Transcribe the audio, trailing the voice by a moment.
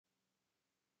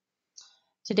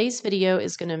Today's video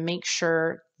is going to make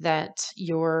sure that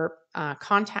your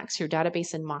contacts, your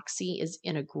database in MOXI is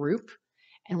in a group,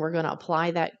 and we're going to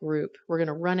apply that group. We're going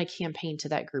to run a campaign to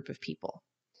that group of people.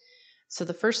 So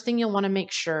the first thing you'll want to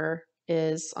make sure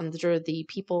is under the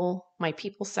people, my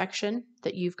people section,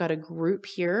 that you've got a group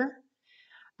here.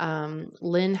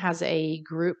 Lynn has a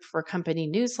group for company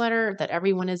newsletter that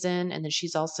everyone is in, and then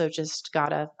she's also just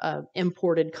got a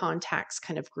imported contacts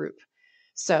kind of group.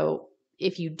 So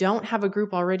if you don't have a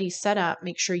group already set up,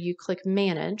 make sure you click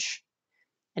manage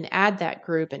and add that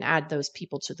group and add those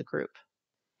people to the group.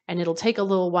 And it'll take a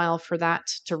little while for that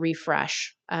to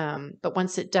refresh. But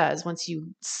once it does, once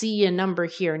you see a number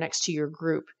here next to your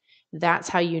group, that's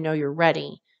how you know you're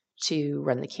ready to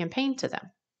run the campaign to them.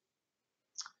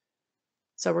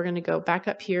 So we're going to go back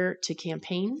up here to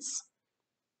campaigns.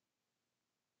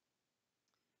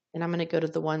 And I'm going to go to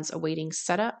the ones awaiting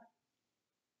setup.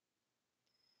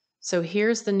 So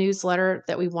here's the newsletter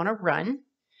that we want to run.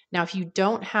 Now, if you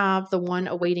don't have the one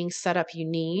awaiting setup you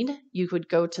need, you would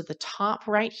go to the top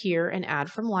right here and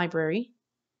add from library.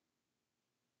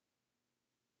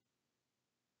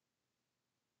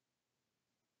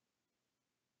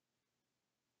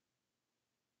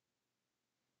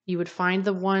 You would find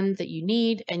the one that you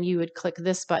need and you would click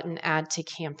this button, add to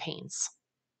campaigns.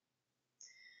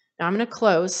 Now I'm going to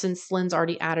close since Lynn's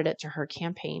already added it to her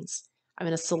campaigns. I'm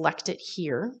going to select it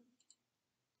here.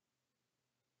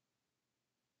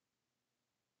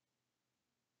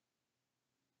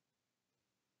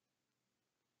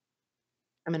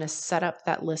 I'm going to set up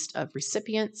that list of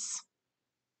recipients,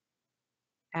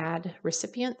 add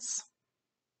recipients.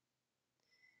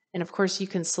 And of course, you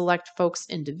can select folks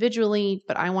individually,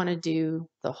 but I want to do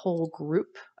the whole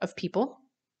group of people.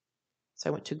 So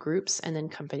I went to groups and then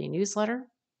company newsletter,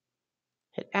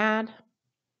 hit add.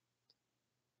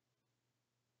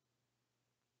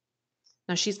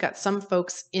 Now she's got some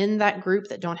folks in that group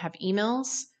that don't have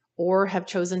emails or have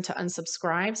chosen to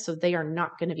unsubscribe, so they are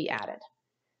not going to be added.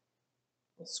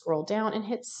 We'll scroll down and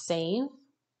hit save.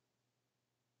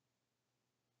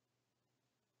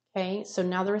 Okay, so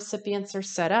now the recipients are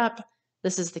set up.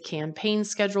 This is the campaign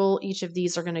schedule. Each of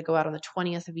these are going to go out on the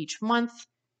 20th of each month.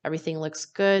 Everything looks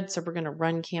good, so we're going to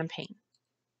run campaign.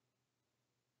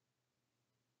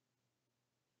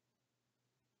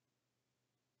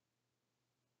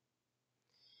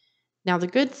 Now the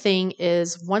good thing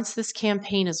is once this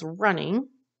campaign is running,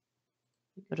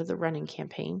 go to the running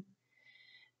campaign,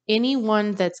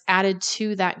 anyone that's added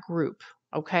to that group,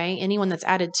 okay, anyone that's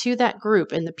added to that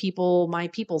group in the people, my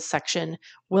people section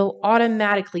will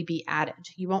automatically be added.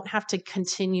 You won't have to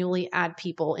continually add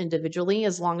people individually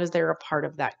as long as they're a part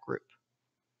of that group.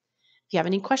 If you have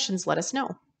any questions, let us know.